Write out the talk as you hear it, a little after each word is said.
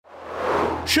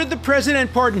Should the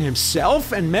president pardon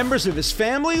himself and members of his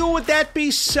family, or would that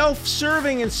be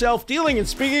self-serving and self-dealing? And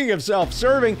speaking of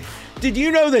self-serving, did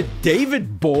you know that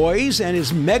David Boies and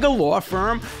his mega law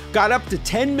firm got up to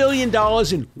 $10 million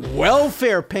in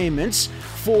welfare payments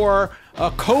for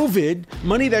COVID,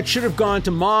 money that should have gone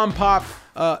to mom and pop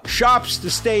shops to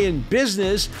stay in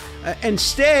business?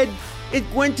 Instead, it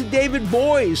went to David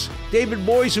Boies. David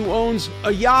Boies, who owns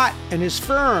a yacht and his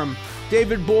firm.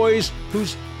 David Boies, who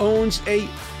owns a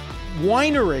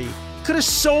winery. Could have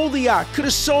sold the yacht, could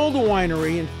have sold the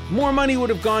winery, and more money would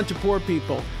have gone to poor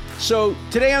people. So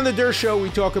today on The Durst Show, we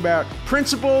talk about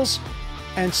principles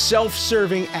and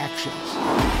self-serving actions.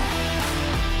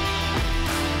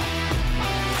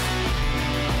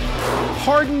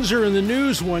 Pardons are in the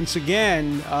news once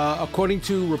again. According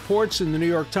to reports in the New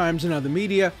York Times and other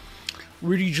media,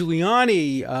 Rudy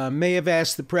Giuliani may have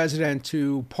asked the president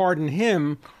to pardon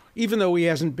him, even though he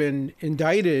hasn't been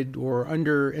indicted or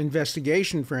under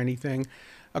investigation for anything,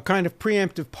 a kind of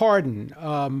preemptive pardon.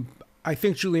 I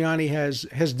think Giuliani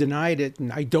has denied it,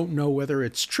 and I don't know whether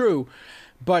it's true.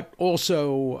 But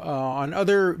also on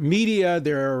other media,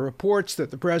 there are reports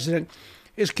that the president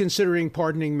is considering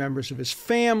pardoning members of his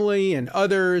family and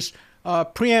others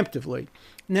preemptively.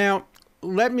 Now,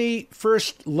 let me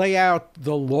first lay out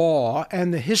the law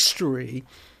and the history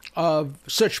of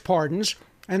such pardons,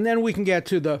 and then we can get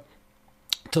to the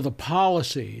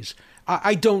policies.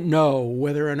 I don't know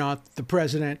whether or not the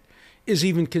president is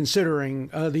even considering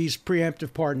these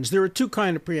preemptive pardons. There are two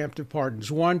kinds of preemptive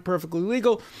pardons. One perfectly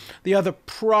legal, the other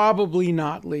probably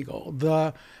not legal.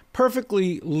 The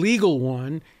perfectly legal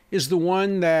one is the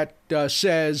one that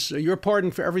says you're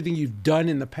pardoned for everything you've done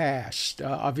in the past.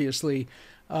 Obviously,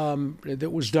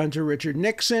 that was done to Richard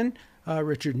Nixon.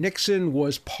 Richard Nixon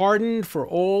was pardoned for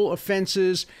all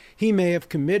offenses he may have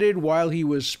committed while he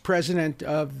was president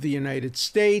of the United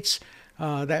States.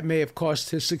 That may have cost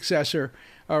his successor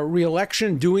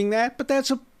re-election doing that, but that's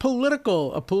a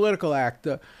political act.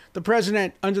 The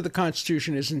president, under the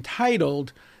Constitution, is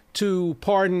entitled to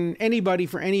pardon anybody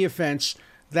for any offense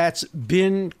that's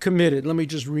been committed. Let me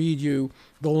just read you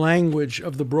the language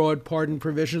of the broad pardon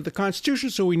provision of the Constitution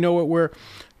so we know what we're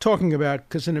talking about,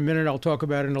 because in a minute I'll talk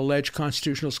about an alleged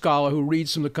constitutional scholar who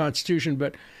reads from the Constitution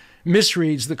but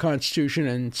misreads the Constitution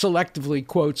and selectively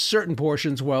quotes certain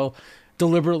portions while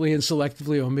deliberately and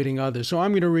selectively omitting others. So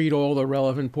I'm going to read all the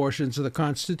relevant portions of the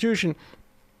Constitution.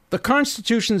 The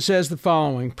Constitution says the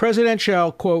following: President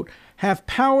shall, quote, have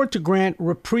power to grant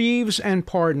reprieves and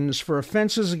pardons for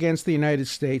offenses against the United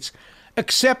States,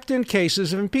 except in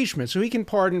cases of impeachment. So he can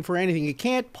pardon for anything. He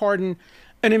can't pardon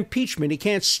an impeachment. He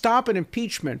can't stop an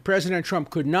impeachment. President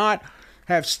Trump could not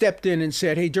have stepped in and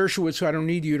said, hey, Dershowitz, I don't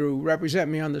need you to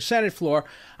represent me on the Senate floor.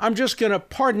 I'm just going to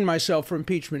pardon myself for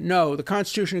impeachment. No, the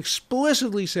Constitution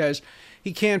explicitly says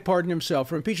he can't pardon himself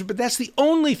for impeachment, but that's the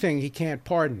only thing he can't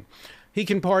pardon. He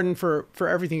can pardon for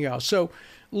everything else. So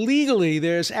legally,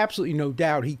 there's absolutely no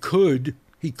doubt he could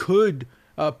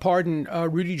pardon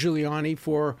Rudy Giuliani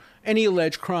for any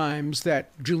alleged crimes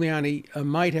that Giuliani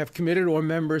might have committed, or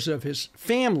members of his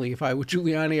family. If I were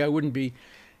Giuliani, I wouldn't be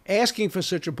asking for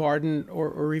such a pardon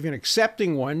or even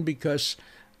accepting one, because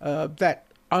that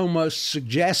almost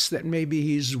suggests that maybe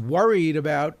he's worried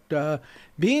about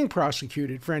being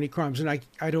prosecuted for any crimes. And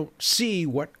I don't see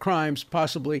what crimes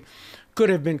possibly could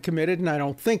have been committed, and I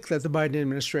don't think that the Biden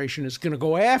administration is going to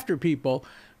go after people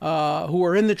who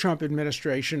are in the Trump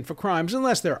administration for crimes,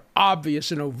 unless they're obvious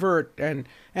and overt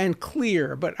and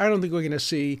clear. But I don't think we're going to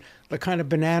see the kind of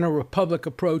banana republic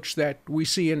approach that we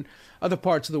see in other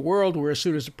parts of the world, where as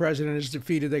soon as the president is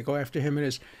defeated, they go after him and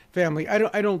his family.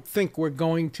 I don't think we're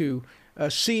going to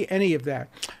see any of that.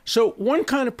 So one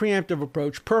kind of preemptive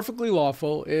approach, perfectly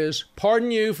lawful, is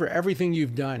pardon you for everything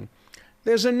you've done.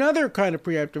 There's another kind of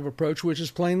preemptive approach which is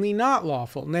plainly not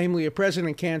lawful. Namely, a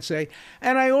president can't say,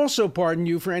 and I also pardon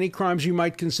you for any crimes you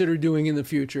might consider doing in the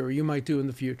future, or you might do in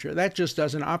the future. That just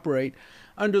doesn't operate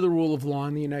under the rule of law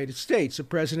in the United States. A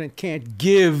president can't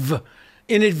give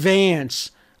in advance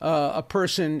a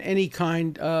person any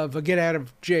kind of a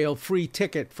get-out-of-jail-free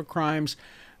ticket for crimes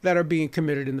that are being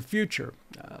committed in the future.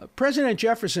 President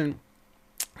Jefferson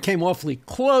came awfully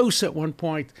close at one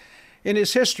point in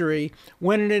his history,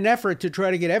 when in an effort to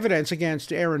try to get evidence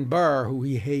against Aaron Burr, who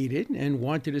he hated and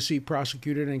wanted to see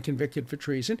prosecuted and convicted for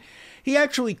treason, he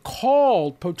actually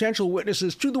called potential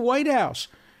witnesses to the White House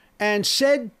and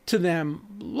said to them,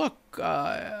 look,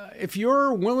 if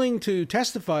you're willing to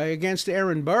testify against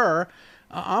Aaron Burr,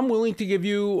 I'm willing to give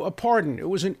you a pardon. It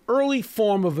was an early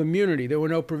form of immunity. There were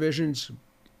no provisions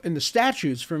in the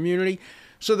statutes for immunity.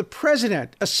 So the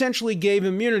president essentially gave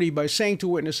immunity by saying to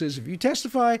witnesses, if you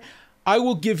testify, I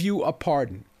will give you a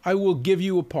pardon. I will give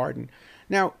you a pardon.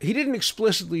 Now, he didn't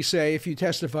explicitly say, if you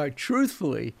testify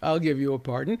truthfully, I'll give you a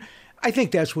pardon. I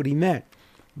think that's what he meant.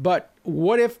 But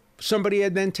what if somebody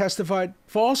had then testified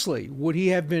falsely? Would he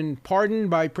have been pardoned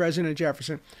by President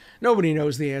Jefferson? Nobody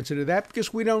knows the answer to that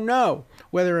because we don't know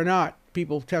whether or not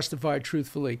people testified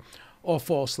truthfully or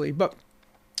falsely. But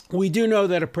we do know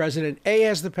that a president, A,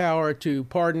 has the power to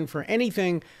pardon for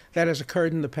anything that has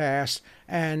occurred in the past,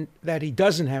 and that he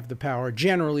doesn't have the power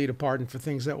generally to pardon for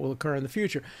things that will occur in the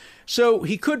future. So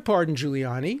he could pardon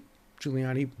Giuliani.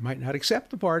 Giuliani might not accept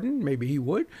the pardon. Maybe he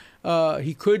would.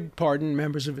 He could pardon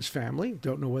members of his family.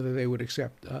 Don't know whether they would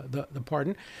accept the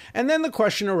pardon. And then the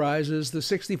question arises, the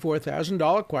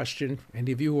 $64,000 question.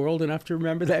 Any of you who are old enough to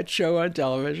remember that show on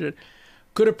television,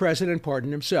 could a president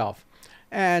pardon himself?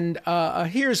 And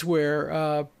here's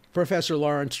where Professor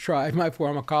Lawrence Tribe, my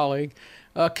former colleague,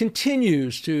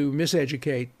 continues to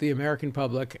miseducate the American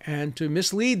public and to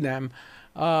mislead them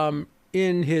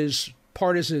in his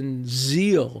partisan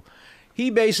zeal. He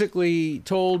basically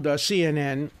told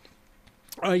CNN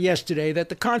yesterday that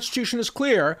the Constitution is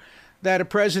clear that a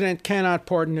president cannot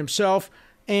pardon himself,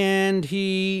 and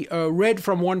he read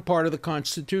from one part of the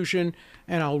Constitution,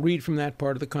 and I'll read from that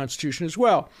part of the Constitution as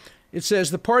well. It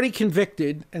says the party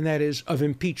convicted, and that is of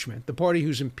impeachment, the party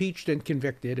who's impeached and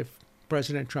convicted, if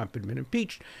President Trump had been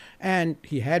impeached, and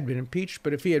he had been impeached,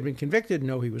 but if he had been convicted,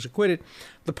 no, he was acquitted.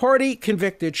 The party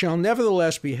convicted shall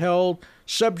nevertheless be held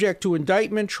subject to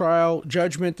indictment, trial,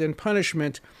 judgment, and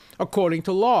punishment according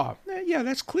to law. Yeah,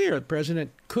 that's clear. The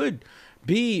president could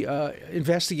be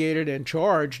investigated and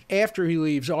charged after he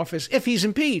leaves office if he's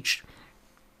impeached,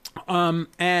 but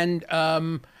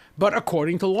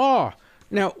according to law.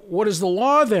 Now, what does the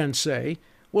law then say?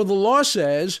 Well, the law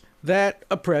says that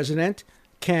a president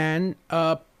can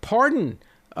pardon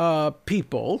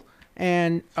people,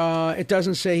 and it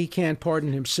doesn't say he can't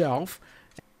pardon himself.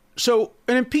 So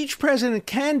an impeached president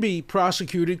can be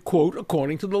prosecuted, quote,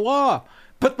 according to the law.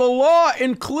 But the law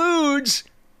includes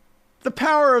the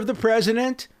power of the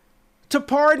president to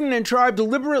pardon, and Tribe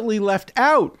deliberately left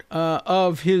out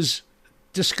of his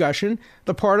discussion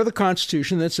the part of the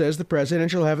Constitution that says the president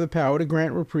shall have the power to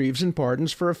grant reprieves and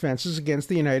pardons for offenses against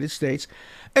the United States,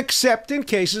 except in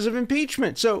cases of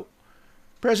impeachment. So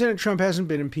President Trump hasn't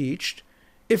been impeached.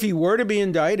 If he were to be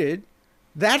indicted,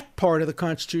 that part of the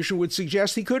Constitution would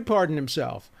suggest he could pardon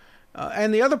himself.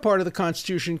 And the other part of the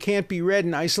Constitution can't be read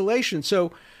in isolation.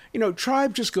 So,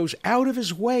 Tribe just goes out of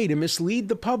his way to mislead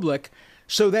the public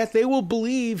so that they will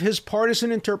believe his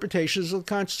partisan interpretations of the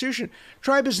Constitution.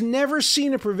 Tribe has never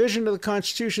seen a provision of the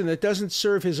Constitution that doesn't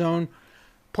serve his own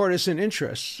partisan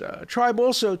interests. Tribe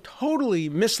also totally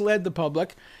misled the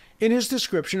public in his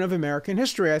description of American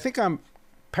history. I think I'm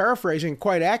paraphrasing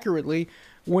quite accurately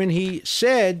when he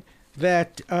said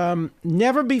that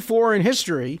never before in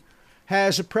history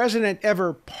has a president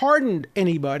ever pardoned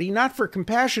anybody, not for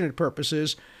compassionate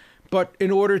purposes, but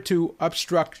in order to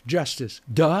obstruct justice.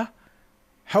 Duh.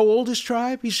 How old is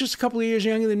Tribe? He's just a couple of years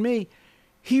younger than me.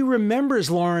 He remembers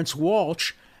Lawrence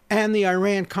Walsh and the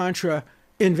Iran-Contra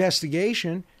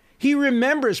investigation. He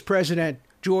remembers President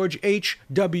George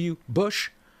H.W.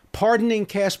 Bush pardoning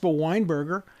Caspar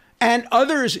Weinberger and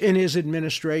others in his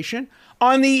administration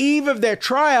on the eve of their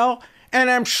trial. And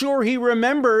I'm sure he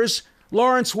remembers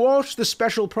Lawrence Walsh, the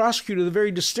special prosecutor, the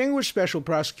very distinguished special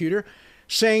prosecutor,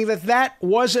 saying that that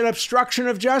was an obstruction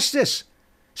of justice.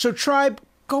 So Tribe,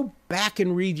 go back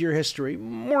and read your history.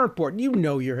 More important, you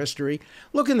know your history.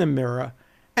 Look in the mirror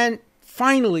and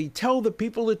finally tell the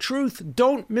people the truth.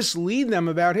 Don't mislead them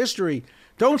about history.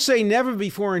 Don't say never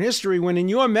before in history when in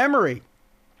your memory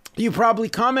you probably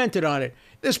commented on it.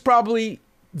 There's probably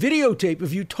videotape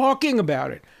of you talking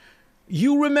about it.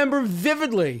 You remember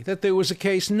vividly that there was a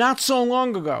case not so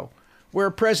long ago where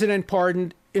a president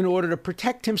pardoned in order to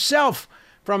protect himself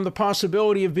from the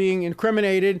possibility of being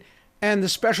incriminated, and the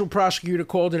special prosecutor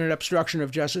called it an obstruction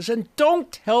of justice. And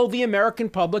don't tell the American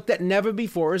public that never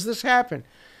before has this happened.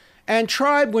 And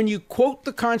Tribe, when you quote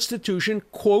the Constitution,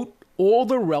 quote all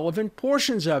the relevant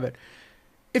portions of it.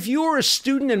 If you were a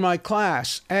student in my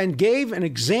class and gave an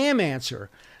exam answer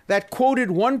that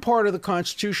quoted one part of the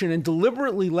Constitution and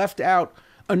deliberately left out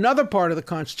another part of the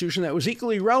Constitution that was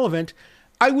equally relevant,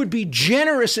 I would be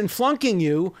generous in flunking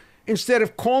you instead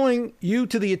of calling you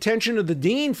to the attention of the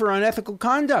dean for unethical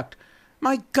conduct.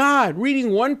 My God,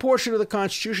 reading one portion of the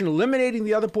Constitution, eliminating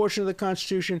the other portion of the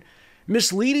Constitution,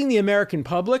 misleading the American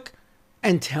public,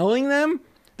 and telling them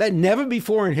that never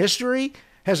before in history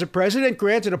has a president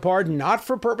granted a pardon not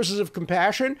for purposes of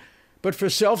compassion, but for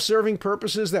self-serving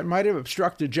purposes that might have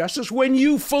obstructed justice, when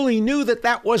you fully knew that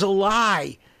that was a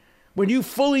lie, when you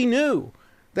fully knew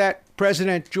that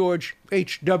President George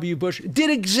H.W. Bush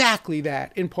did exactly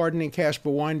that in pardoning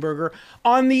Caspar Weinberger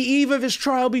on the eve of his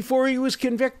trial before he was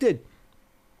convicted.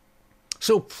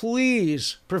 So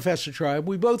please, Professor Tribe,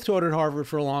 we both taught at Harvard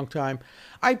for a long time.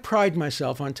 I pride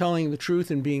myself on telling the truth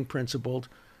and being principled.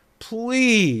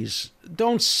 Please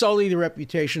don't sully the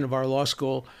reputation of our law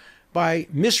school by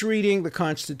misreading the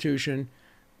Constitution,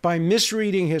 by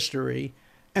misreading history,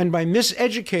 and by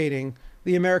miseducating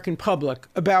the American public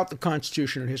about the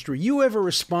Constitution and history. You have a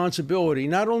responsibility,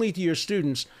 not only to your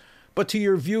students, but to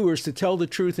your viewers, to tell the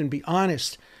truth and be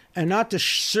honest, and not to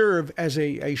serve as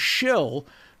a shill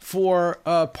for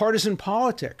partisan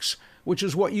politics, which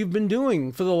is what you've been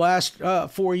doing for the last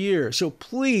 4 years. So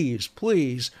please,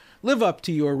 please live up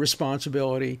to your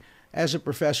responsibility as a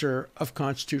professor of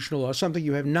constitutional law, something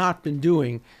you have not been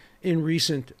doing in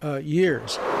recent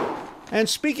years. And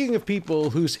speaking of people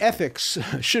whose ethics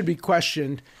should be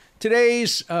questioned,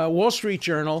 today's Wall Street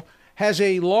Journal has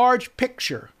a large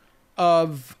picture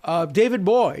of David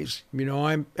Boies. You know,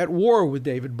 I'm at war with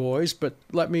David Boies, but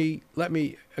let me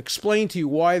explain to you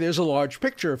why there's a large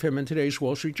picture of him in today's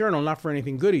Wall Street Journal, not for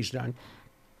anything good he's done.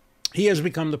 He has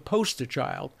become the poster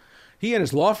child, he and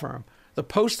his law firm, the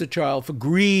poster child for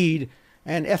greed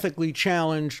and ethically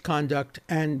challenged conduct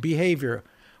and behavior.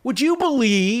 Would you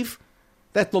believe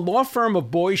that the law firm of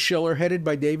Boies Schiller, headed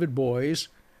by David Boies,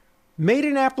 made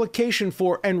an application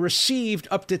for and received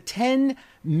up to $10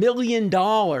 million,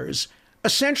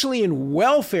 essentially in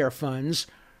welfare funds,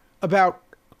 about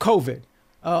COVID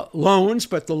loans,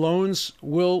 but the loans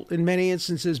will, in many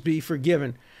instances, be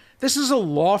forgiven. This is a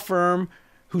law firm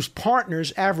whose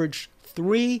partners average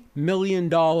 $3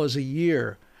 million a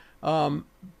year.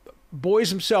 Boies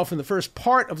himself, in the first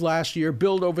part of last year,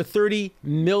 billed over $30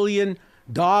 million.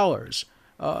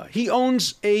 He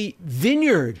owns a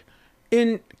vineyard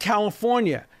in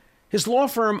California. His law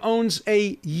firm owns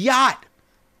a yacht,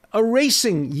 a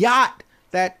racing yacht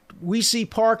that we see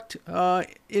parked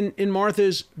in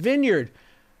Martha's Vineyard.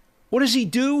 What does he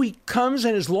do? He comes,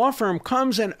 and his law firm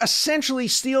comes and essentially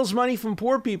steals money from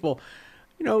poor people.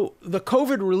 You know, the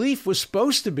COVID relief was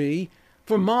supposed to be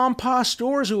for mom and pop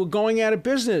stores who were going out of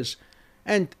business.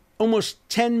 And almost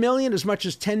 10 million, as much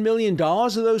as $10 million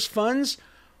of those funds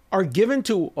are given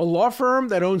to a law firm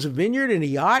that owns a vineyard and a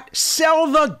yacht. Sell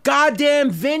the goddamn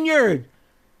vineyard.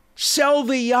 Sell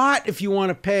the yacht if you want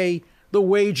to pay the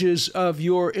wages of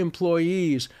your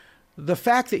employees. The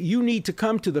fact that you need to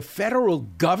come to the federal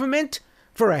government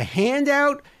for a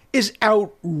handout is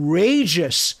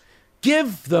outrageous.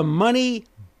 Give the money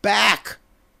back.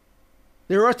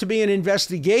 There ought to be an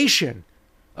investigation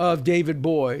of David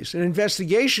Boies, an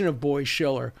investigation of Boies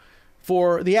Schiller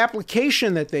for the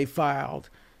application that they filed.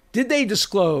 Did they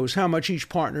disclose how much each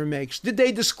partner makes? Did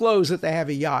they disclose that they have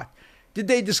a yacht? Did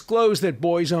they disclose that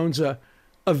Boies owns a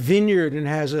vineyard and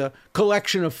has a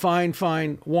collection of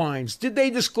fine wines? Did they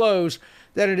disclose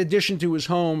that in addition to his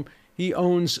home, he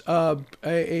owns a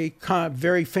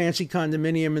very fancy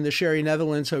condominium in the Sherry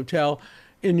Netherlands Hotel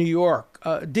in New York?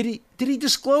 Did he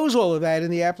disclose all of that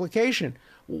in the application?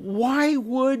 Why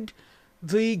would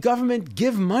the government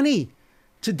give money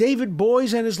to David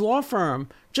Boies and his law firm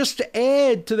just to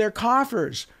add to their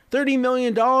coffers? $30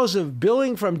 million of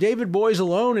billing from David Boies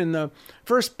alone in the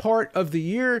first part of the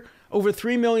year, over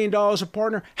 $3 million a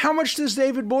partner. How much does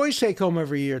David Boies take home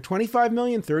every year? 25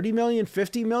 million, 30 million,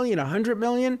 50 million, 100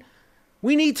 million?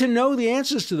 We need to know the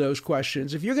answers to those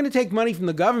questions. If you're going to take money from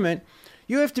the government,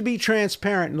 you have to be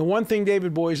transparent. And the one thing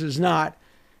David Boies is not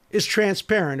is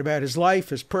transparent about his life,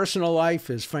 his personal life,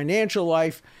 his financial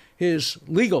life, his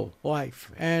legal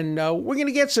life. And we're going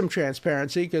to get some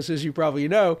transparency because, as you probably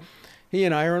know, he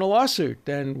and I are in a lawsuit,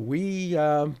 and we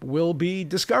will be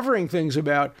discovering things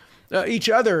about each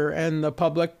other, and the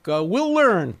public will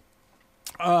learn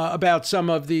about some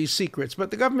of these secrets.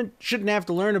 But the government shouldn't have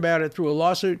to learn about it through a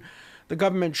lawsuit. The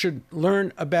government should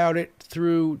learn about it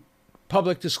through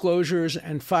public disclosures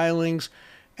and filings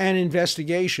and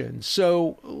investigations.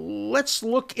 So let's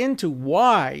look into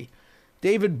why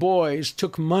David Boies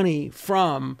took money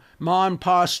from mom and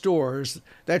pop stores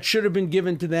that should have been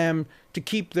given to them to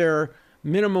keep their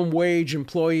minimum wage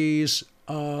employees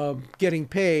getting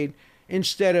paid,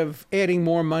 instead of adding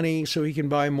more money so he can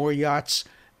buy more yachts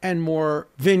and more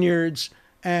vineyards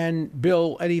and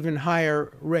bill at even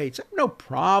higher rates. I have no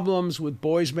problems with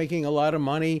Boies making a lot of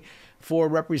money for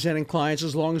representing clients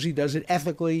as long as he does it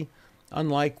ethically,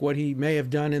 unlike what he may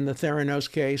have done in the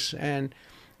Theranos case and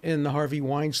in the Harvey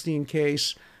Weinstein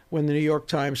case, when the New York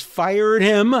Times fired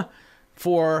him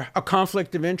for a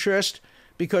conflict of interest,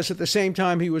 because at the same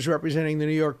time he was representing the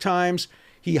New York Times,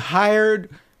 he hired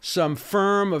some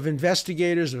firm of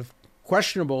investigators of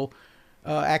questionable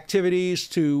activities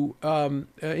to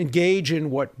engage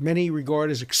in what many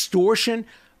regard as extortion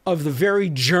of the very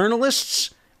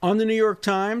journalists on the New York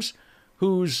Times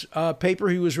whose paper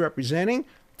he was representing,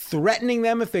 threatening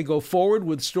them if they go forward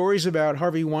with stories about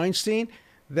Harvey Weinstein,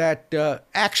 that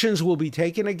actions will be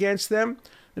taken against them.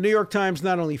 The New York Times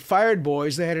not only fired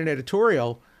Boies, they had an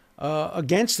editorial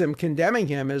against him, condemning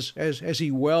him as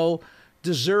he well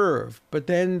deserved. But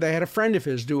then they had a friend of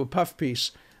his do a puff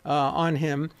piece on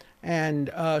him.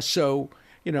 And so,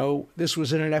 this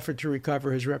was in an effort to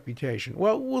recover his reputation.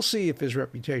 Well, we'll see if his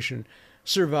reputation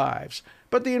survives.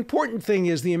 But the important thing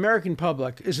is the American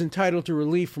public is entitled to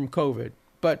relief from COVID.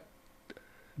 But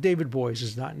David Boies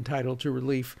is not entitled to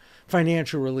relief,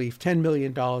 financial relief, $10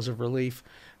 million of relief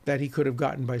that he could have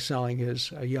gotten by selling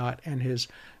his yacht and his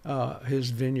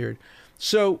vineyard.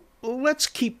 So let's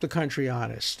keep the country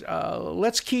honest.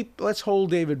 Let's hold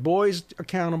David Boies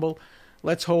accountable.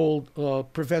 Let's hold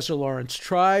Professor Lawrence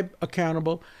Tribe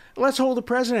accountable. Let's hold the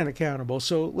president accountable.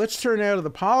 So let's turn now to the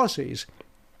policies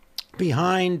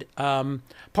behind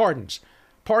pardons.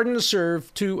 Pardons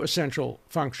serve two essential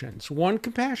functions. One,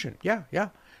 compassion. Yeah.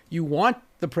 You want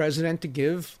the president to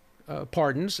give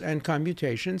pardons and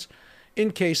commutations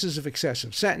in cases of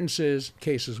excessive sentences,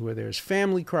 cases where there's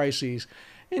family crises,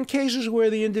 in cases where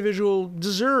the individual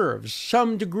deserves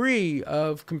some degree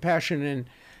of compassion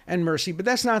and mercy. But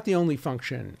that's not the only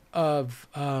function of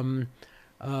the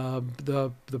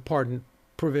pardon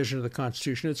provision of the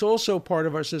Constitution. It's also part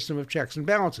of our system of checks and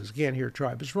balances. Again, here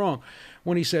Tribe is wrong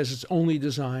when he says it's only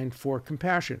designed for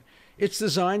compassion. It's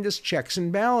designed as checks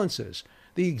and balances.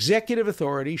 The executive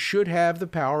authority should have the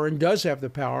power, and does have the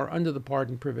power under the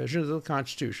pardon provision of the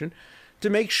Constitution, to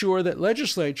make sure that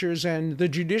legislatures and the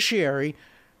judiciary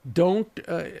don't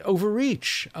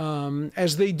overreach,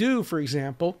 as they do, for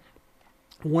example,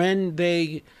 when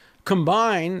they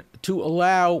combine to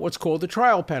allow what's called the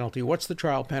trial penalty. What's the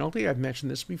trial penalty? I've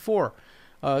mentioned this before.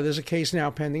 There's a case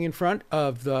now pending in front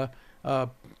of the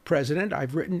president.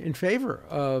 I've written in favor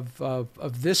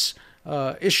of this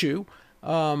issue.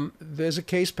 There's a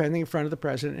case pending in front of the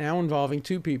president now involving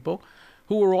two people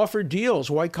who were offered deals,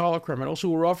 white-collar criminals, who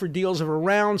were offered deals of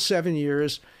around 7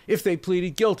 years if they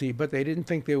pleaded guilty, but they didn't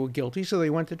think they were guilty, so they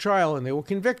went to trial and they were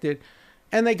convicted,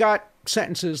 and they got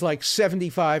sentences like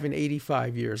 75 and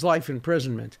 85 years, life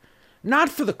imprisonment, not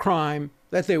for the crime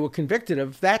that they were convicted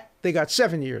of. That they got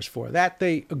 7 years for. That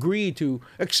they agreed to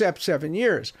accept 7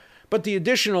 years. But the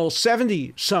additional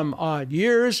 70-some-odd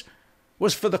years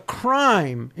was for the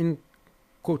crime, in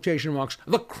quotation marks,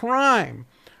 the crime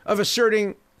of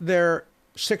asserting their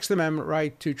Sixth Amendment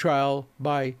right to trial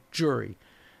by jury.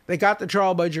 They got the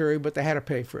trial by jury, but they had to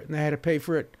pay for it. And they had to pay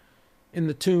for it in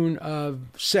the tune of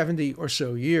 70 or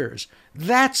so years.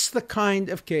 That's the kind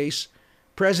of case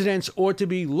presidents ought to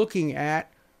be looking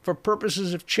at for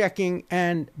purposes of checking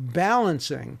and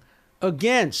balancing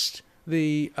against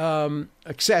the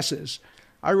excesses.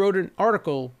 I wrote an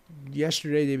article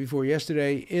yesterday, day before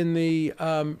yesterday, in the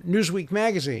Newsweek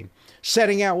magazine,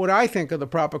 setting out what I think are the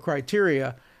proper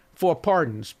criteria for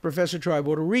pardons. Professor Tribe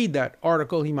ought to read that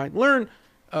article. He might learn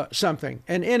something.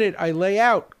 And in it, I lay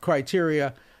out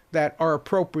criteria that are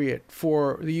appropriate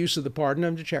for the use of the pardon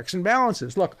under checks and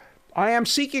balances. Look, I am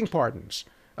seeking pardons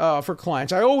for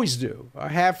clients. I always do. I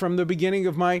have from the beginning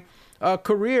of my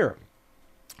career.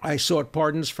 I sought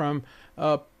pardons from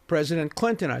President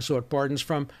Clinton. I sought pardons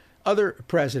from other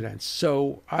presidents.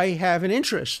 So I have an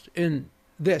interest in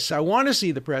this. I want to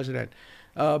see the president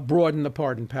broaden the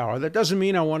pardon power. That doesn't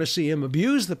mean I want to see him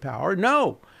abuse the power.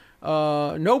 No.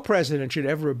 No president should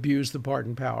ever abuse the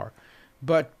pardon power.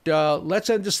 But let's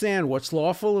understand what's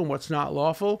lawful and what's not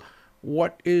lawful,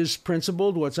 what is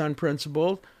principled, what's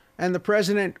unprincipled. And the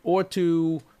president ought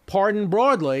to pardon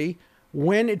broadly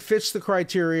when it fits the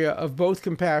criteria of both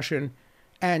compassion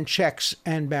and checks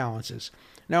and balances.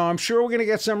 Now, I'm sure we're going to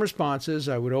get some responses.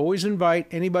 I would always invite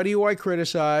anybody who I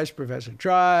criticize, Professor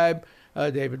Tribe,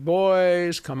 David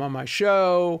Boies, come on my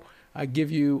show. I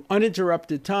give you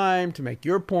uninterrupted time to make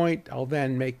your point. I'll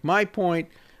then make my point.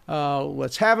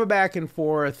 Let's have a back and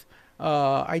forth.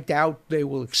 I doubt they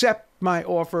will accept my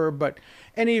offer, but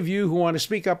any of you who want to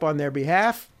speak up on their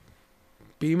behalf,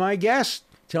 be my guest.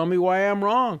 Tell me why I'm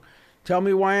wrong. Tell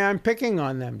me why I'm picking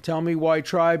on them. Tell me why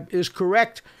Tribe is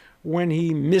correct when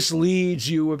he misleads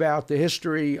you about the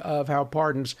history of how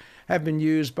pardons have been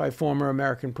used by former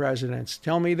American presidents.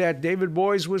 Tell me that David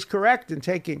Boies was correct in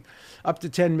taking up to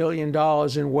 $10 million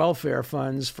in welfare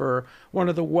funds for one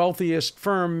of the wealthiest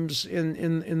firms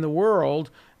in the world,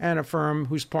 and a firm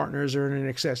whose partners earn in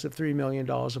excess of $3 million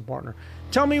a partner.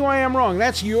 Tell me why I'm wrong.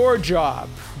 That's your job.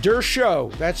 Der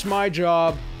Show. That's my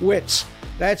job. Wits.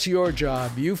 That's your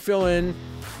job. You fill in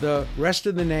the rest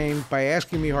of the name by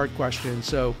asking me hard questions.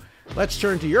 So let's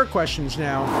turn to your questions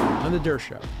now on The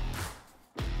Dershow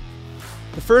Show.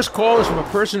 The first call is from a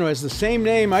person who has the same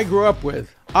name I grew up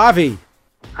with, Avi.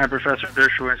 Hi, Professor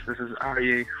Dershowitz. This is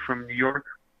Avi from New York.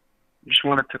 Just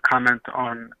wanted to comment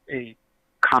on a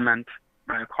comment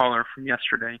by a caller from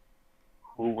yesterday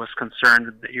who was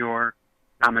concerned that your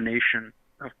nomination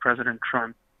of President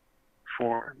Trump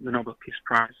for the Nobel Peace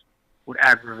Prize would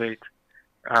aggravate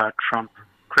Trump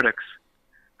critics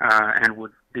and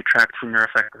would detract from your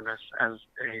effectiveness as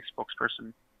a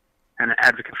spokesperson and an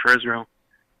advocate for Israel.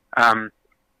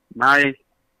 My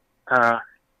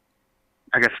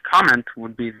comment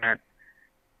would be that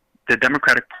the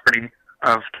Democratic Party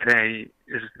of today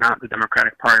is not the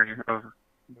Democratic Party of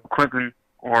Bill Clinton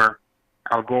or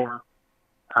Al Gore.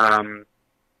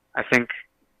 I think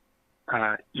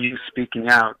you speaking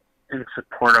out in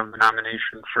support of the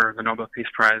nomination for the Nobel Peace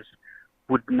Prize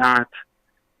would not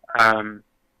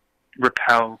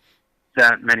repel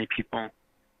that many people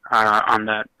on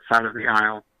that side of the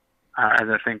aisle, as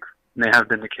I think may have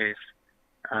been the case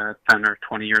 10 or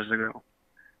 20 years ago.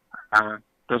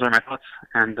 Those are my thoughts,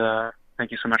 and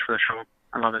thank you so much for the show.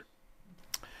 I love it.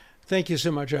 Thank you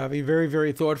so much, Avi. Very,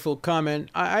 very thoughtful comment.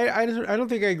 I don't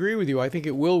think I agree with you. I think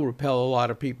it will repel a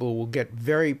lot of people, will get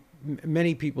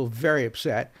many people very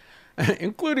upset,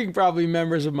 including probably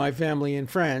members of my family and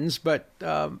friends. But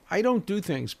I don't do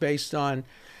things based on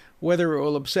whether it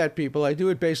will upset people. I do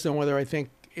it based on whether I think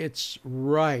it's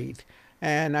right.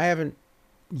 And I haven't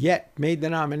yet made the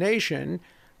nomination,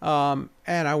 and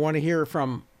I want to hear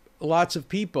from lots of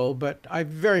people, but I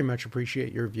very much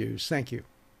appreciate your views. Thank you.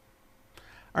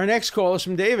 Our next call is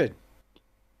from David.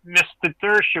 Mr.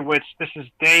 Dershowitz, this is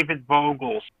David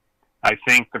Vogels. I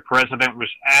think the president was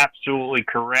absolutely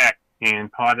correct in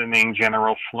pardoning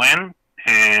General Flynn,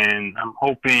 and I'm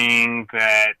hoping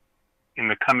that in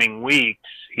the coming weeks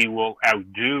he will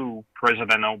outdo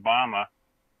President Obama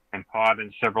and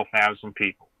pardon several thousand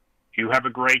people. You have a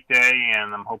great day,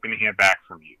 and I'm hoping to hear back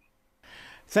from you.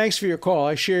 Thanks for your call.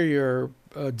 I share your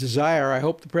desire. I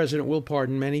hope the president will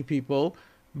pardon many people,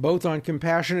 both on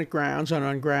compassionate grounds and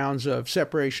on grounds of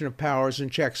separation of powers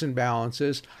and checks and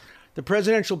balances. The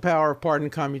presidential power of pardon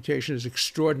commutation is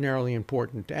extraordinarily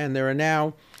important. And there are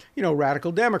now,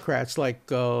 radical Democrats like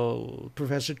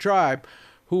Professor Tribe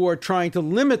who are trying to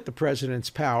limit the president's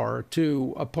power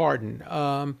to a pardon.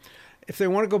 If they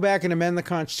want to go back and amend the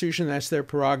Constitution, that's their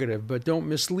prerogative. But don't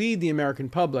mislead the American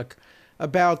public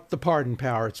about the pardon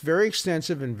power. It's very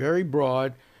extensive and very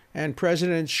broad, and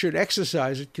presidents should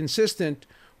exercise it consistent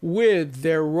with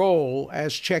their role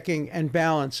as checking and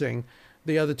balancing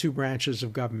the other two branches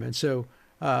of government. So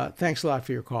thanks a lot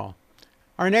for your call.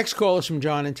 Our next call is from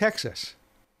John in Texas.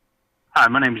 Hi,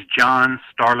 my name is John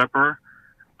Starlipper.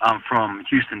 I'm from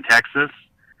Houston, Texas.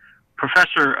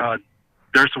 Professor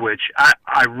Dershowitz,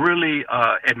 I really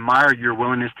admire your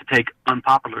willingness to take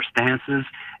unpopular stances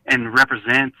and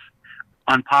represent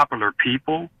unpopular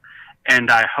people. And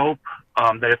I hope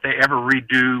that if they ever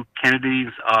redo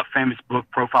Kennedy's famous book,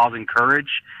 Profiles in Courage,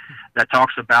 that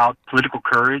talks about political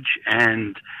courage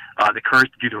and the courage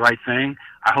to do the right thing,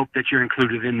 I hope that you're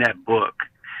included in that book.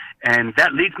 And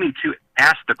that leads me to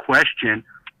ask the question,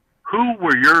 who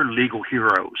were your legal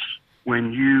heroes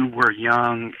when you were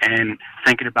young and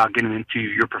thinking about getting into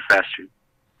your profession?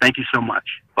 Thank you so much.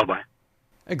 Bye-bye.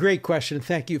 A great question.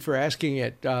 Thank you for asking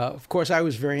it. Of course, I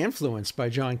was very influenced by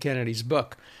John Kennedy's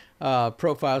book,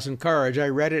 Profiles in Courage. I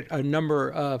read it a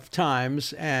number of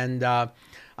times, and I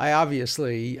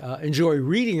obviously enjoy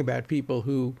reading about people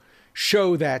who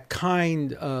show that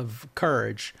kind of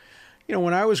courage.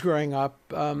 When I was growing up,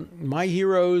 my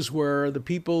heroes were the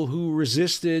people who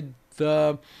resisted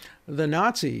the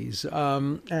Nazis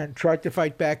and tried to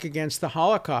fight back against the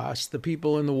Holocaust, the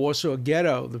people in the Warsaw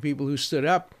Ghetto, the people who stood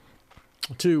up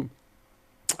to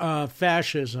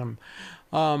fascism.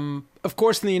 Of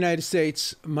course, in the United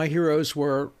States, my heroes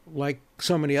were, like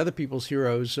so many other people's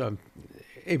heroes,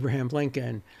 Abraham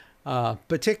Lincoln,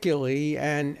 particularly,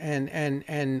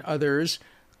 and others.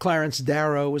 Clarence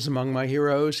Darrow was among my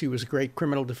heroes. He was a great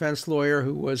criminal defense lawyer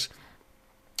who was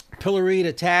pilloried,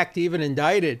 attacked, even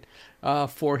indicted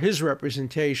for his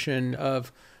representation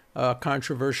of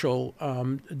controversial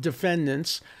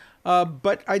defendants.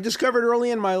 But I discovered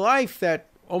early in my life that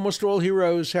almost all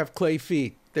heroes have clay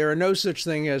feet. There are no such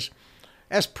thing as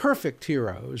perfect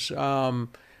heroes.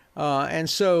 And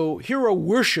so hero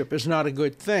worship is not a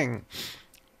good thing.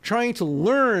 Trying to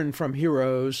learn from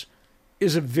heroes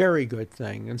is a very good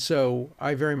thing. And so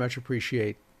I very much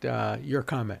appreciate your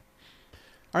comment.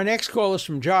 Our next call is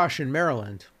from Josh in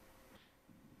Maryland.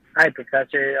 Hi,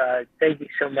 Professor. Thank you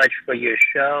so much for your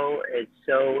show. It's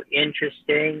so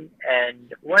interesting.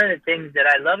 And one of the things that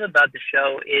I love about the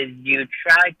show is you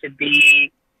try to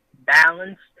be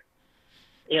balanced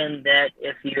in that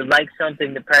if you like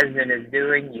something the president is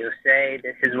doing, you say,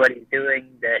 this is what he's doing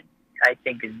that I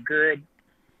think is good.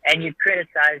 And you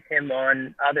criticize him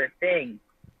on other things.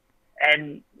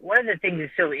 And one of the things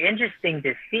that's so interesting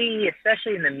to see,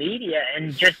 especially in the media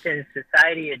and just in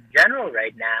society in general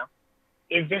right now,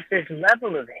 is just this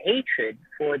level of hatred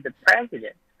for the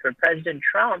president, for President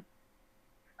Trump.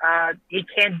 He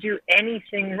can't do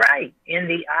anything right in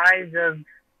the eyes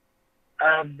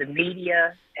of the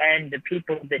media and the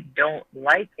people that don't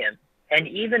like him. And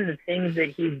even the things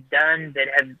that he's done that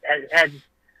has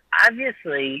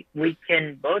obviously we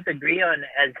can both agree on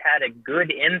has had a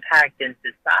good impact in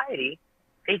society,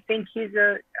 they think he's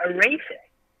a racist.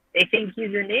 They think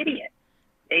he's an idiot.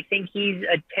 They think he's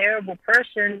a terrible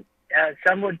person.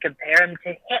 Some would compare him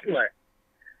to Hitler.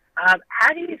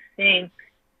 How do you think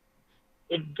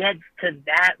it gets to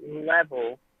that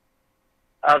level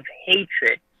of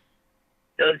hatred,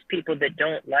 those people that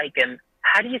don't like him?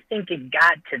 How do you think it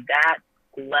got to that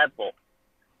level?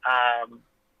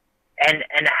 And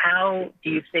how do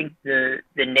you think the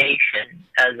nation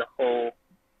as a whole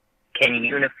can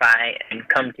unify and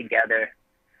come together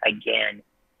again?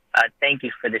 Thank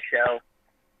you for the show.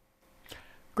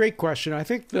 Great question. I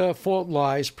think the fault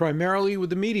lies primarily with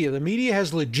the media. The media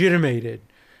has legitimated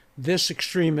this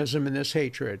extremism and this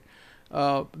hatred.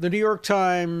 The New York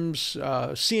Times,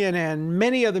 CNN,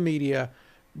 many other media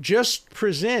just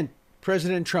present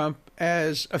President Trump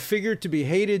as a figure to be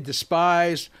hated,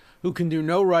 despised, who can do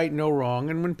no right, no wrong.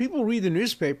 And when people read the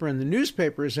newspaper, and the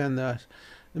newspapers and the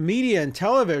media and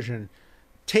television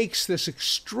takes this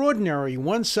extraordinary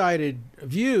one-sided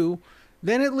view,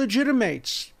 then it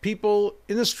legitimates people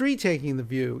in the street taking the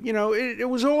view. You know, it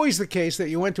was always the case that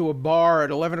you went to a bar at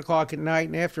 11 o'clock at night,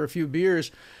 and after a few beers,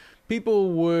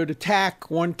 people would attack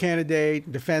one candidate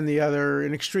and defend the other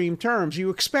in extreme terms.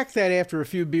 You expect that after a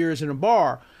few beers in a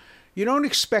bar. You don't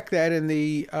expect that in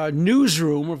the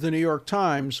newsroom of the New York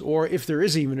Times, or if there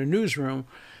is even a newsroom,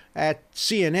 at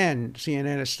CNN.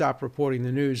 CNN has stopped reporting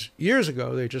the news years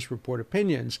ago. They just report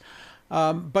opinions.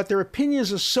 But their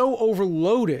opinions are so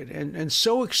overloaded and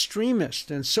so extremist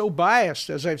and so biased.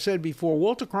 As I've said before,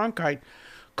 Walter Cronkite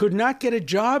could not get a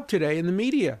job today in the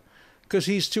media because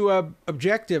he's too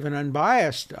objective and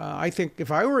unbiased. I think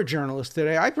if I were a journalist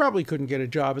today, I probably couldn't get a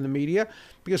job in the media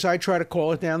because I try to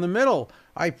call it down the middle.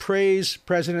 I praise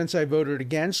presidents I voted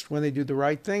against when they do the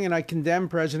right thing, and I condemn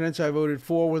presidents I voted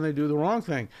for when they do the wrong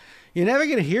thing. You're never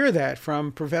going to hear that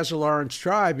from Professor Lawrence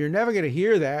Tribe. You're never going to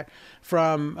hear that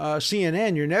from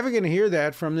CNN. You're never going to hear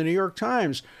that from the New York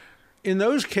Times. In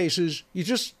those cases, you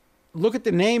just look at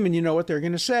the name and you know what they're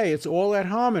going to say. It's all ad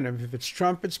hominem. If it's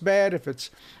Trump, it's bad. If it's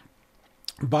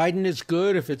Biden, it's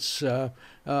good. If it's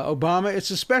Obama, it's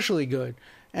especially good.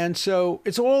 And so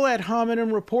it's all ad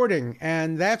hominem reporting.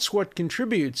 And that's what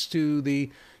contributes to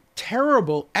the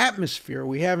terrible atmosphere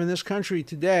we have in this country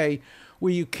today,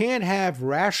 where you can't have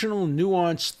rational,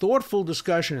 nuanced, thoughtful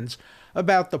discussions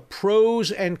about the pros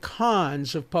and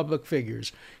cons of public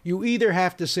figures. You either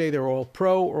have to say they're all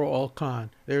pro or all con.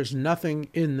 There's nothing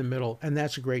in the middle, and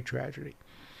that's a great tragedy.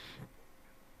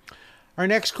 Our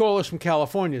next call is from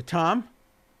California. Tom?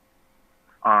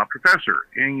 Professor,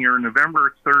 in your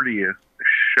November 30th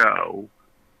show,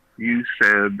 you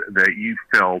said that you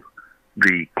felt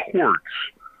the courts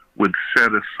would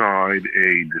set aside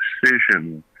a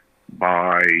decision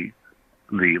by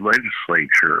the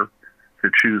legislature to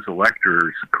choose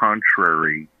electors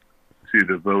contrary to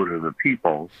the vote of the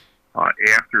people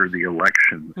after the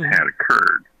election had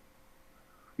occurred.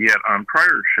 Yet on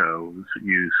prior shows,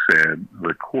 you said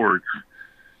the courts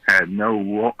had no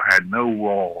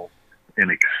role in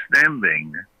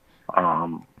extending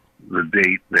the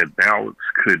date that ballots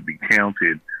could be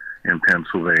counted in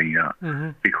Pennsylvania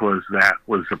because that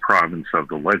was the province of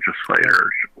the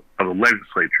legislature.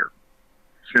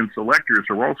 Since electors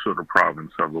are also the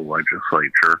province of the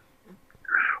legislature,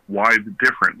 why the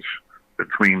difference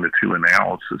between the two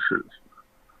analyses?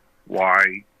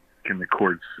 Why can the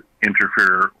courts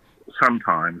interfere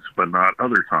sometimes but not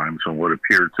other times in what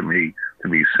appear to me to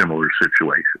be similar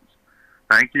situations?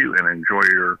 Thank you, and enjoy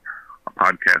your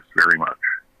podcast very much.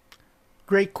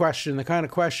 Great question, the kind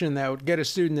of question that would get a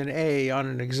student an A on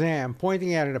an exam,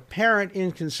 pointing at an apparent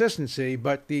inconsistency,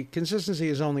 but the consistency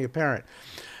is only apparent.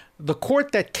 The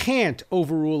court that can't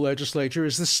overrule legislature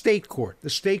is the state court.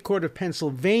 The state court of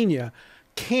Pennsylvania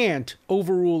can't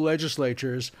overrule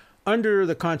legislatures under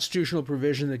the constitutional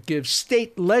provision that gives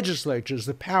state legislatures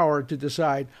the power to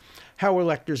decide how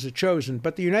electors are chosen.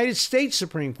 But the United States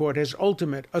Supreme Court has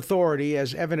ultimate authority,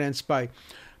 as evidenced by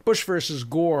Bush versus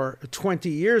Gore 20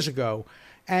 years ago,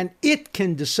 and it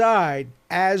can decide,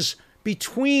 as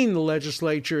between the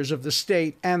legislatures of the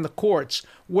state and the courts,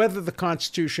 whether the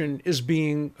Constitution is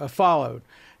being followed.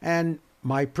 And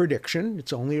my prediction,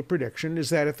 it's only a prediction,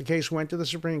 is that if the case went to the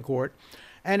Supreme Court,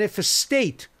 and if a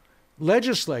state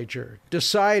legislature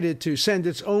decided to send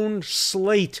its own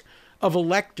slate of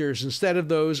electors instead of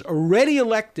those already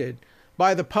elected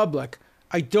by the public,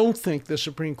 I don't think the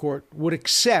Supreme Court would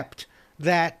accept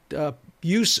that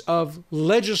use of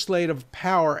legislative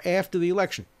power after the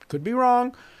election. Could be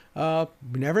wrong.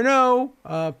 We never know.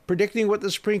 Predicting what the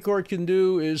Supreme Court can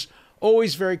do is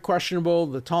always very questionable.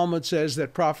 The Talmud says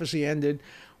that prophecy ended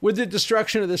with the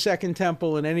destruction of the Second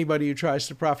Temple, and anybody who tries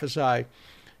to prophesy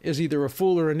is either a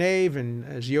fool or a knave. And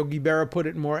as Yogi Berra put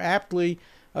it more aptly,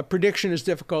 a prediction is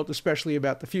difficult, especially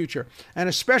about the future, and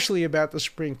especially about the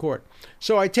Supreme Court.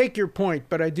 So I take your point,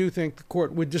 but I do think the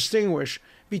court would distinguish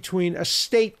between a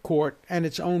state court and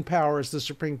its own power as the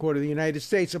Supreme Court of the United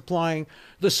States, applying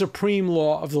the supreme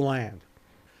law of the land.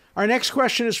 Our next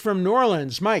question is from New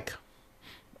Orleans. Mike.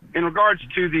 In regards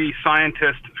to the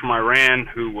scientist from Iran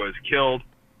who was killed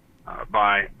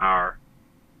by our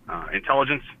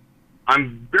intelligence,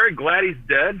 I'm very glad he's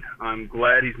dead. I'm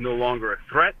glad he's no longer a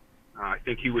threat. I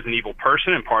think he was an evil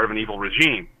person and part of an evil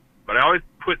regime. But I always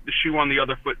put the shoe on the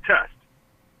other foot test.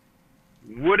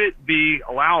 Would it be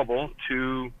allowable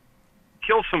to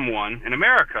kill someone in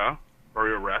America, or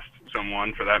arrest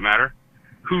someone for that matter,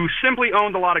 who simply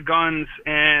owned a lot of guns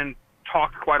and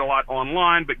talked quite a lot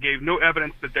online, but gave no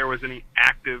evidence that there was any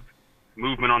active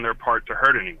movement on their part to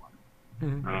hurt anyone?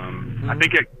 I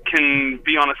think it can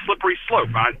be on a slippery slope.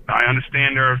 I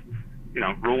understand there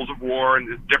are, rules of war,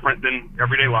 and it's different than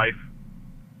everyday life.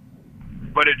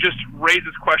 But it just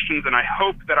raises questions, and I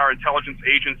hope that our intelligence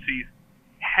agencies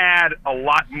had a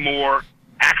lot more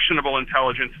actionable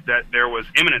intelligence that there was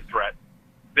imminent threat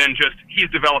than just he's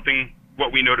developing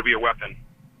what we know to be a weapon.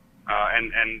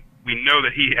 And we know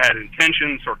that he had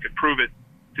intentions or could prove it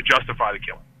to justify the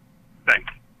killing.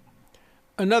 Thanks.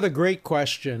 Another great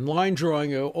question. Line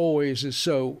drawing always is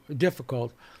so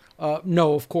difficult.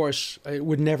 No, of course, it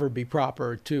would never be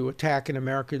proper to attack an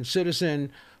American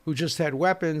citizen who just had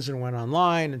weapons and went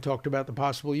online and talked about the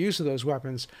possible use of those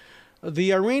weapons.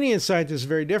 The Iranian scientist is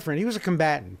very different. He was a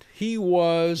combatant. He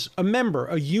was a member,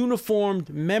 a uniformed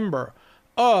member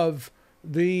of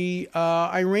the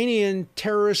Iranian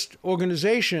terrorist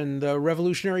organization, the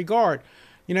Revolutionary Guard.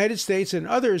 United States and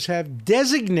others have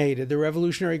designated the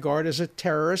Revolutionary Guard as a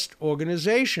terrorist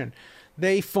organization.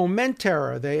 They foment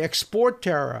terror. They export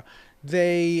terror.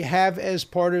 They have as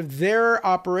part of their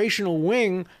operational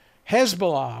wing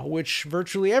Hezbollah, which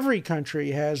virtually every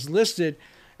country has listed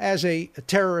as a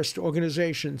terrorist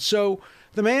organization. So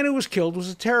the man who was killed was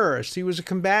a terrorist. He was a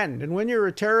combatant. And when you're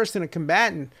a terrorist and a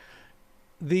combatant,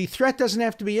 the threat doesn't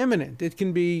have to be imminent. It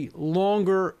can be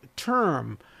longer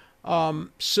term.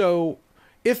 So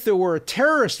if there were a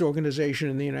terrorist organization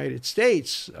in the United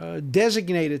States, a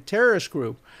designated terrorist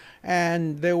group,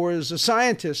 and there was a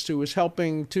scientist who was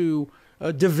helping to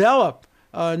develop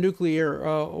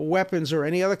nuclear weapons or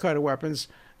any other kind of weapons,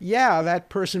 yeah, that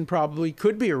person probably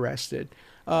could be arrested.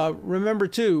 Remember,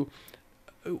 too,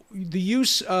 the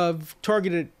use of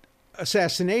targeted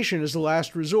assassination is the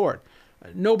last resort.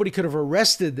 Nobody could have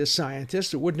arrested this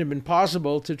scientist. It wouldn't have been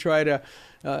possible to try to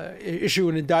issue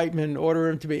an indictment, order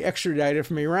him to be extradited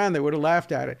from Iran. They would have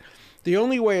laughed at it. The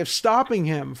only way of stopping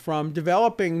him from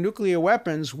developing nuclear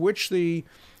weapons, which the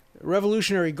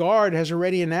Revolutionary Guard has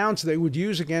already announced they would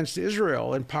use against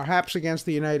Israel and perhaps against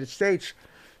the United States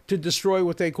to destroy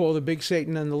what they call the big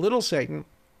Satan and the little Satan,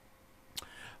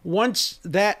 once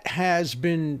that has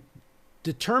been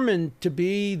determined to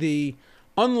be the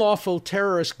unlawful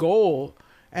terrorist goal,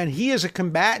 and he is a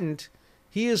combatant,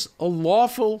 he is a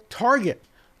lawful target.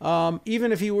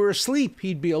 Even if he were asleep,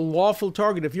 he'd be a lawful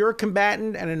target. If you're a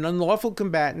combatant and an unlawful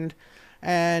combatant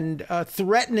and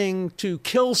threatening to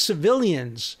kill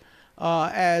civilians,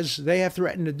 as they have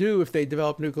threatened to do if they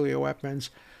develop nuclear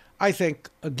weapons, I think,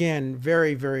 again,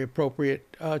 very, very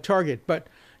appropriate target. But,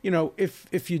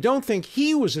 if you don't think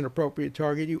he was an appropriate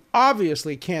target, you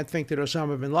obviously can't think that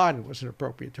Osama bin Laden was an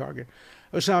appropriate target.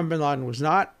 Osama bin Laden was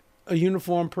not a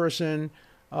uniformed person.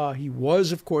 He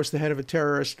was, of course, the head of a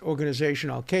terrorist organization,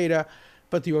 Al-Qaeda,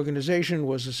 but the organization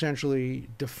was essentially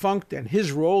defunct and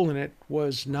his role in it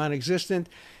was non-existent.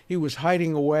 He was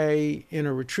hiding away in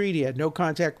a retreat. He had no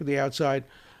contact with the outside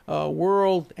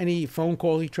world. Any phone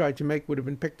call he tried to make would have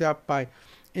been picked up by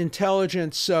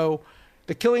intelligence. So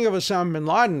the killing of Osama bin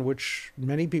Laden, which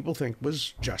many people think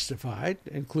was justified,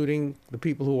 including the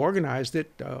people who organized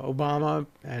it, Obama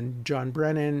and John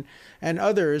Brennan and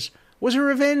others, was a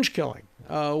revenge killing,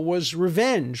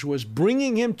 was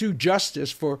bringing him to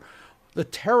justice for the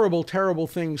terrible, terrible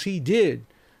things he did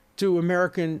to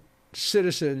American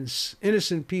citizens,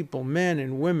 innocent people, men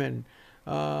and women,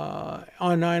 on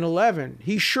 9/11.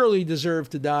 He surely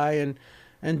deserved to die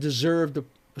and deserved a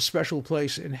special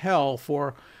place in hell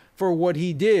for what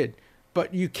he did.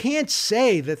 But you can't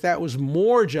say that that was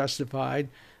more justified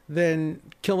than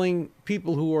killing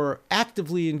people who are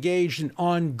actively engaged in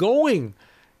ongoing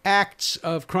acts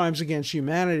of crimes against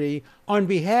humanity on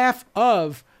behalf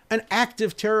of an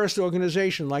active terrorist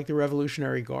organization like the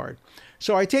Revolutionary Guard.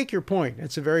 So I take your point.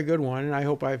 It's a very good one, and I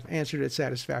hope I've answered it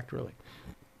satisfactorily.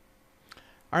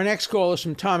 Our next call is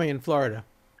from Tommy in Florida.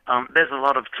 There's a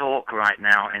lot of talk right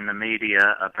now in the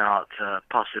media about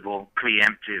possible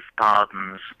preemptive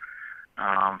pardons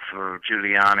for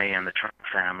Giuliani and the Trump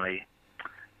family,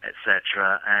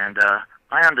 etc. And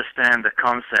I understand the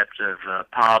concept of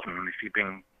pardon. If you've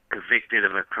been convicted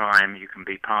of a crime, you can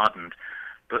be pardoned.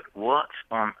 But what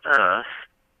on earth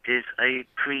is a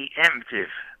preemptive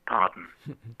pardon?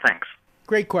 Thanks.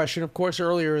 Great question. Of course,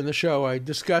 earlier in the show, I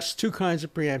discussed two kinds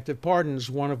of preemptive pardons,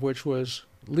 one of which was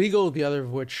legal, the other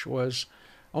of which was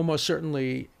almost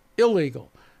certainly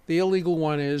illegal. The illegal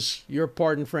one is you're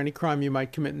pardoned for any crime you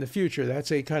might commit in the future.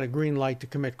 That's a kind of green light to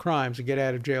commit crimes, a get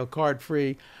out of jail card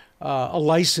free, a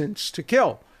license to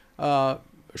kill.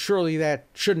 Surely that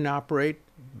shouldn't operate.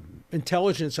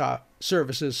 Intelligence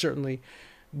services certainly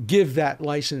give that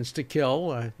license to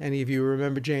kill. Any of you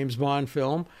remember James Bond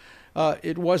film?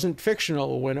 It wasn't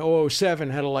fictional when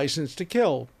 007 had a license to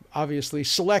kill. Obviously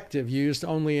selective, used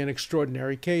only in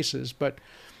extraordinary cases, but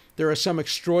there are some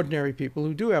extraordinary people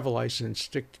who do have a license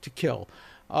to kill,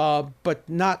 but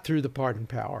not through the pardon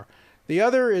power. The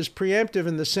other is preemptive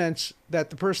in the sense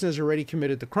that the person has already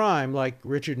committed the crime, like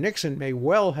Richard Nixon may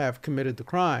well have committed the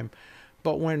crime,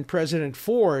 but when President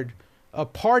Ford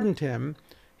pardoned him,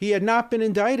 he had not been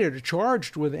indicted or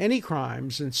charged with any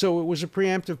crimes, and so it was a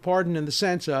preemptive pardon in the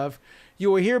sense of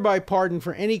you are hereby pardoned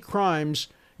for any crimes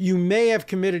you may have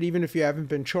committed even if you haven't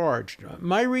been charged.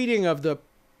 My reading of the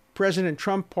President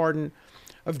Trump pardon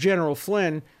of General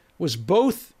Flynn was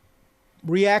both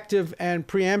reactive and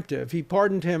preemptive. He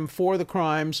pardoned him for the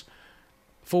crimes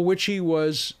for which he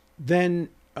was then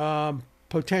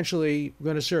potentially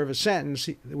going to serve a sentence,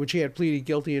 which he had pleaded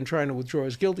guilty and trying to withdraw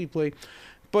his guilty plea.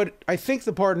 But I think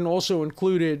the pardon also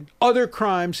included other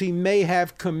crimes he may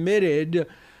have committed,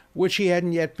 which he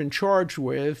hadn't yet been charged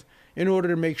with, in order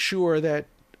to make sure that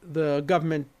the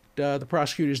government, the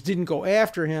prosecutors, didn't go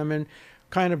after him and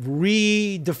kind of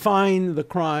redefine the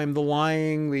crime, the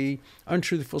lying, the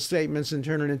untruthful statements, and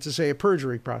turn it into, say, a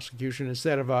perjury prosecution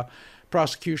instead of a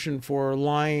prosecution for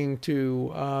lying to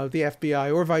the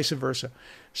FBI or vice versa.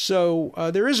 So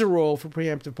there is a role for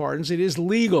preemptive pardons. It is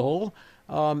legal.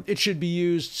 It should be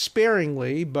used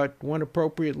sparingly, but when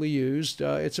appropriately used,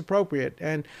 it's appropriate.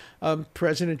 And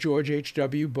President George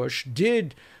H.W. Bush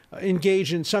did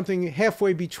engage in something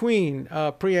halfway between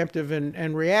preemptive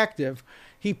and reactive.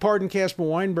 He pardoned Caspar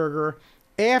Weinberger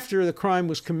after the crime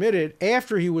was committed,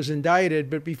 after he was indicted,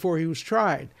 but before he was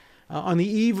tried, on the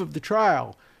eve of the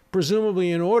trial,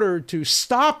 presumably in order to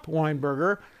stop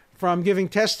Weinberger from giving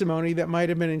testimony that might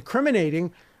have been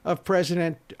incriminating of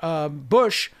President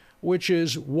Bush, which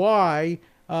is why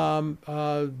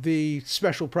the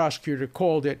special prosecutor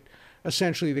called it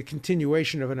essentially the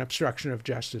continuation of an obstruction of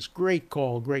justice. Great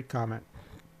call, great comment.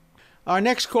 Our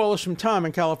next call is from Tom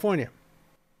in California.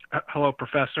 Hello,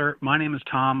 Professor. My name is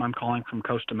Tom. I'm calling from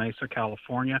Costa Mesa,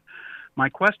 California. My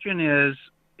question is,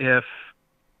 if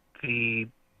the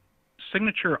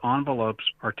signature envelopes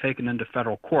are taken into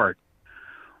federal court,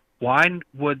 why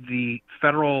would the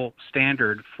federal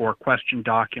standard for questioned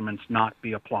documents not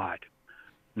be applied?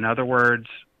 In other words,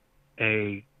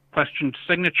 a questioned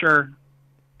signature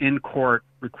in court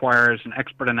requires an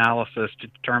expert analysis to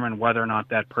determine whether or not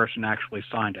that person actually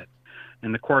signed it.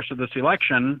 In the course of this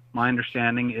election, my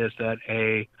understanding is that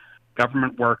a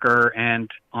government worker and,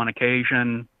 on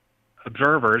occasion,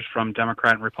 observers from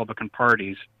Democrat and Republican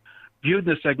parties viewed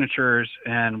the signatures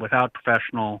and, without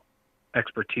professional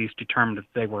expertise, determined if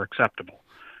they were acceptable.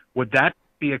 Would that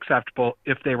be acceptable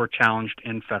if they were challenged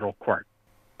in federal court?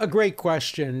 A great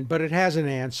question, but it has an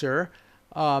answer.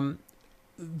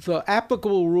 The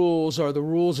applicable rules are the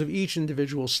rules of each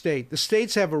individual state. The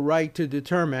states have a right to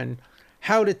determine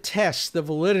how to test the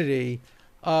validity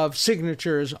of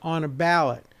signatures on a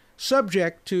ballot,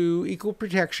 subject to equal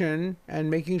protection and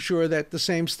making sure that the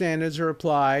same standards are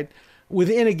applied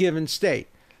within a given state.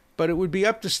 But it would be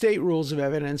up to state rules of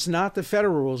evidence, not the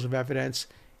federal rules of evidence,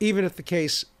 even if the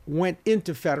case went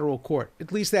into federal court.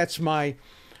 At least that's my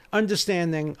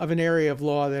understanding of an area of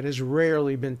law that has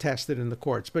rarely been tested in the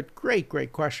courts. But great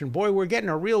question. Boy, we're getting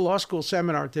a real law school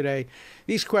seminar today.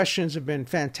 These questions have been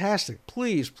fantastic.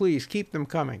 Please keep them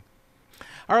coming.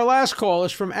 Our last call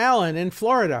is from Alan in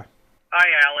Florida. Hi,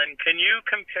 Alan. Can you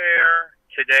compare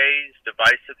today's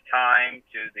divisive time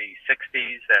to the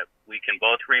 60s that we can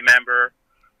both remember,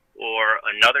 or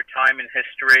another time in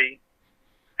history?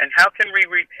 And how can we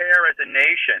repair as a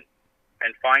nation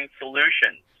and find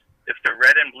solutions if the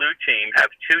red and blue team have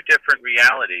two different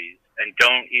realities and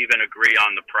don't even agree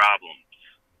on the problems?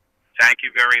 Thank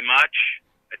you very much.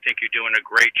 I think you're doing a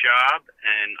great job,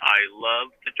 and I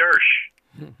love the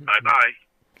Dersh. Bye-bye.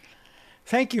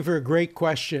 Thank you for a great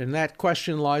question. That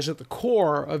question lies at the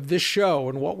core of this show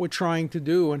and what we're trying to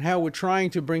do and how we're trying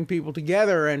to bring people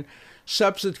together and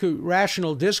substitute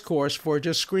rational discourse for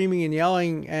just screaming and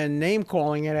yelling and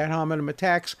name-calling and ad hominem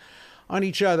attacks on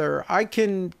each other. I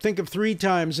can think of 3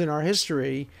 times in our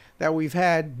history that we've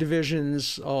had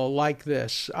divisions like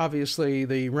this. Obviously,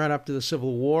 the run-up to the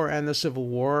Civil War and the Civil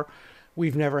War.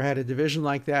 We've never had a division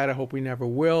like that. I hope we never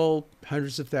will.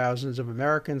 Hundreds of thousands of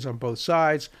Americans on both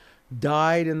sides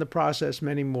died in the process.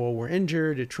 Many more were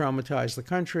injured. It traumatized the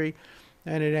country.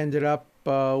 And it ended up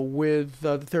with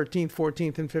the 13th,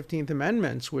 14th, and 15th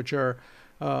Amendments, which are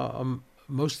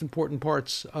most important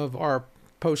parts of our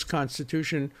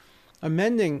post-Constitution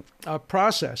amending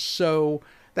process. So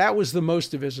that was the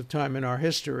most divisive time in our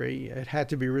history. It had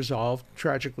to be resolved,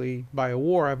 tragically, by a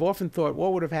war. I've often thought,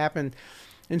 what would have happened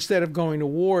instead of going to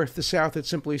war if the South had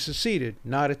simply seceded,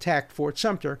 not attacked Fort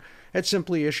Sumter, had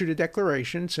simply issued a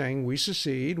declaration saying we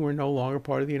secede, we're no longer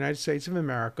part of the United States of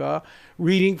America,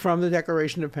 reading from the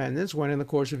Declaration of Independence when in the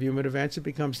course of human events it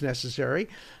becomes necessary.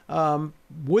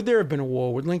 Would there have been a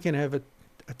war? Would Lincoln have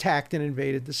attacked and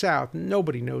invaded the South?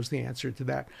 Nobody knows the answer to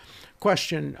that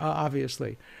question,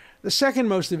 obviously. The second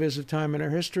most divisive time in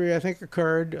our history, I think,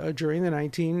 occurred during the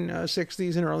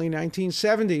 1960s and early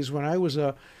 1970s when I was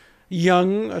a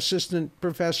young assistant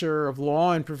professor of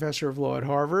law and professor of law at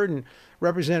Harvard and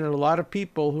represented a lot of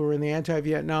people who were in the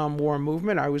anti-Vietnam War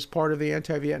movement. I was part of the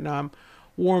anti-Vietnam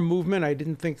War movement. I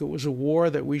didn't think it was a war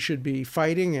that we should be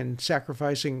fighting and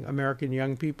sacrificing American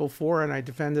young people for, and I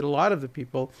defended a lot of the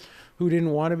people who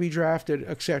didn't want to be drafted,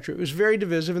 etc. It was very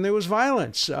divisive, and there was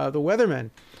violence. The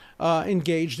Weathermen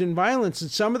engaged in violence,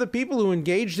 and some of the people who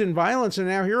engaged in violence are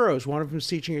now heroes. One of them is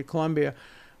teaching at Columbia.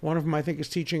 One of them, I think, is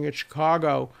teaching at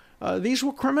Chicago. These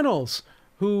were criminals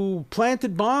who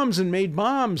planted bombs and made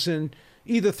bombs and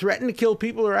either threatened to kill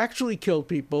people or actually killed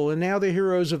people, and now they're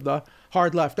heroes of the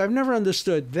hard left. I've never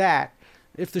understood that.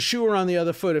 If the shoe were on the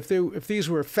other foot, if these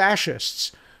were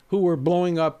fascists who were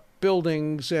blowing up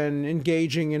buildings and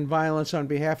engaging in violence on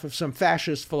behalf of some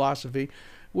fascist philosophy,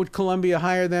 would Columbia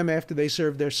hire them after they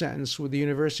served their sentence? Would the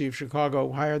University of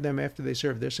Chicago hire them after they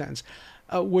served their sentence?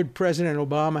 Would President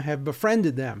Obama have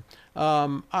befriended them?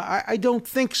 I don't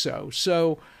think so.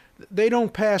 So they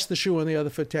don't pass the shoe on the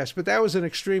other foot test. But that was an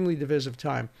extremely divisive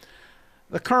time.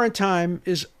 The current time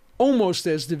is almost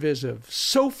as divisive.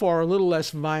 So far, a little less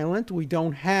violent. We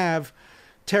don't have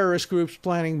terrorist groups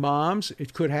planting bombs.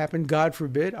 It could happen, God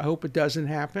forbid. I hope it doesn't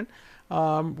happen.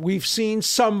 We've seen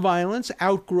some violence,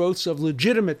 outgrowths of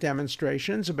legitimate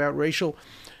demonstrations about racial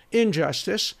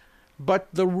injustice. But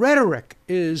the rhetoric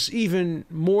is even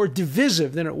more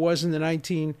divisive than it was in the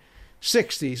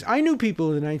 1960s. I knew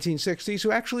people in the 1960s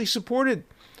who actually supported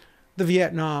the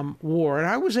Vietnam War, and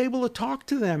I was able to talk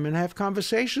to them and have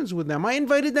conversations with them. I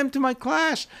invited them to my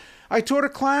class. I taught a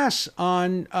class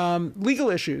on legal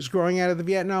issues growing out of the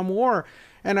Vietnam War,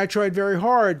 and I tried very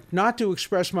hard not to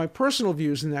express my personal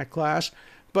views in that class,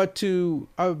 but to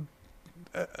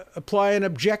apply an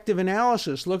objective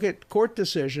analysis, look at court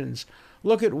decisions,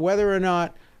 look at whether or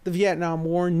not the Vietnam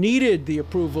War needed the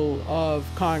approval of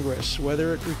Congress,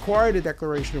 whether it required a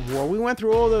declaration of war. We went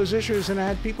through all those issues, and I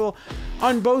had people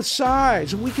on both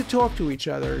sides, and we could talk to each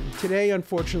other. Today,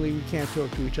 unfortunately, we can't talk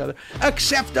to each other,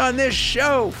 except on this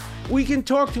show. We can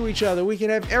talk to each other. We can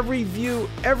have every view,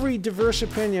 every diverse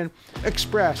opinion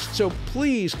expressed. So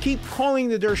please keep calling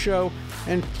the Dersh Show,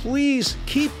 and please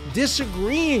keep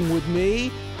disagreeing with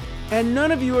me. And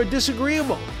none of you are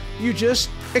disagreeable. You just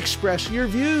express your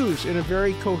views in a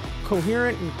very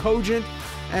coherent and cogent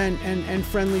and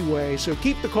friendly way. So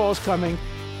keep the calls coming.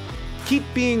 Keep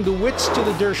being the wits to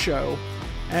the Dersh Show.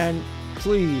 And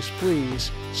please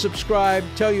subscribe,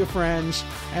 tell your friends,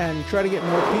 and try to get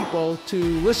more people to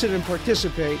listen and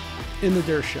participate in the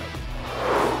Dersh Show.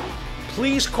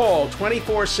 Please call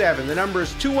 24/7. The number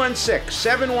is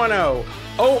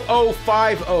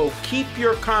 216-710-0050. Keep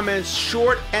your comments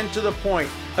short and to the point.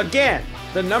 Again,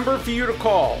 the number for you to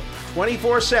call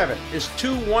 24/7 is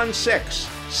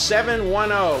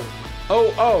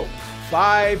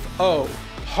 216-710-0050.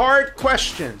 Hard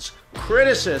questions,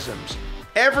 criticisms,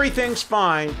 everything's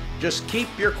fine. Just keep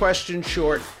your questions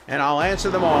short, and I'll answer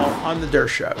them all on The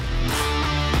Dershow.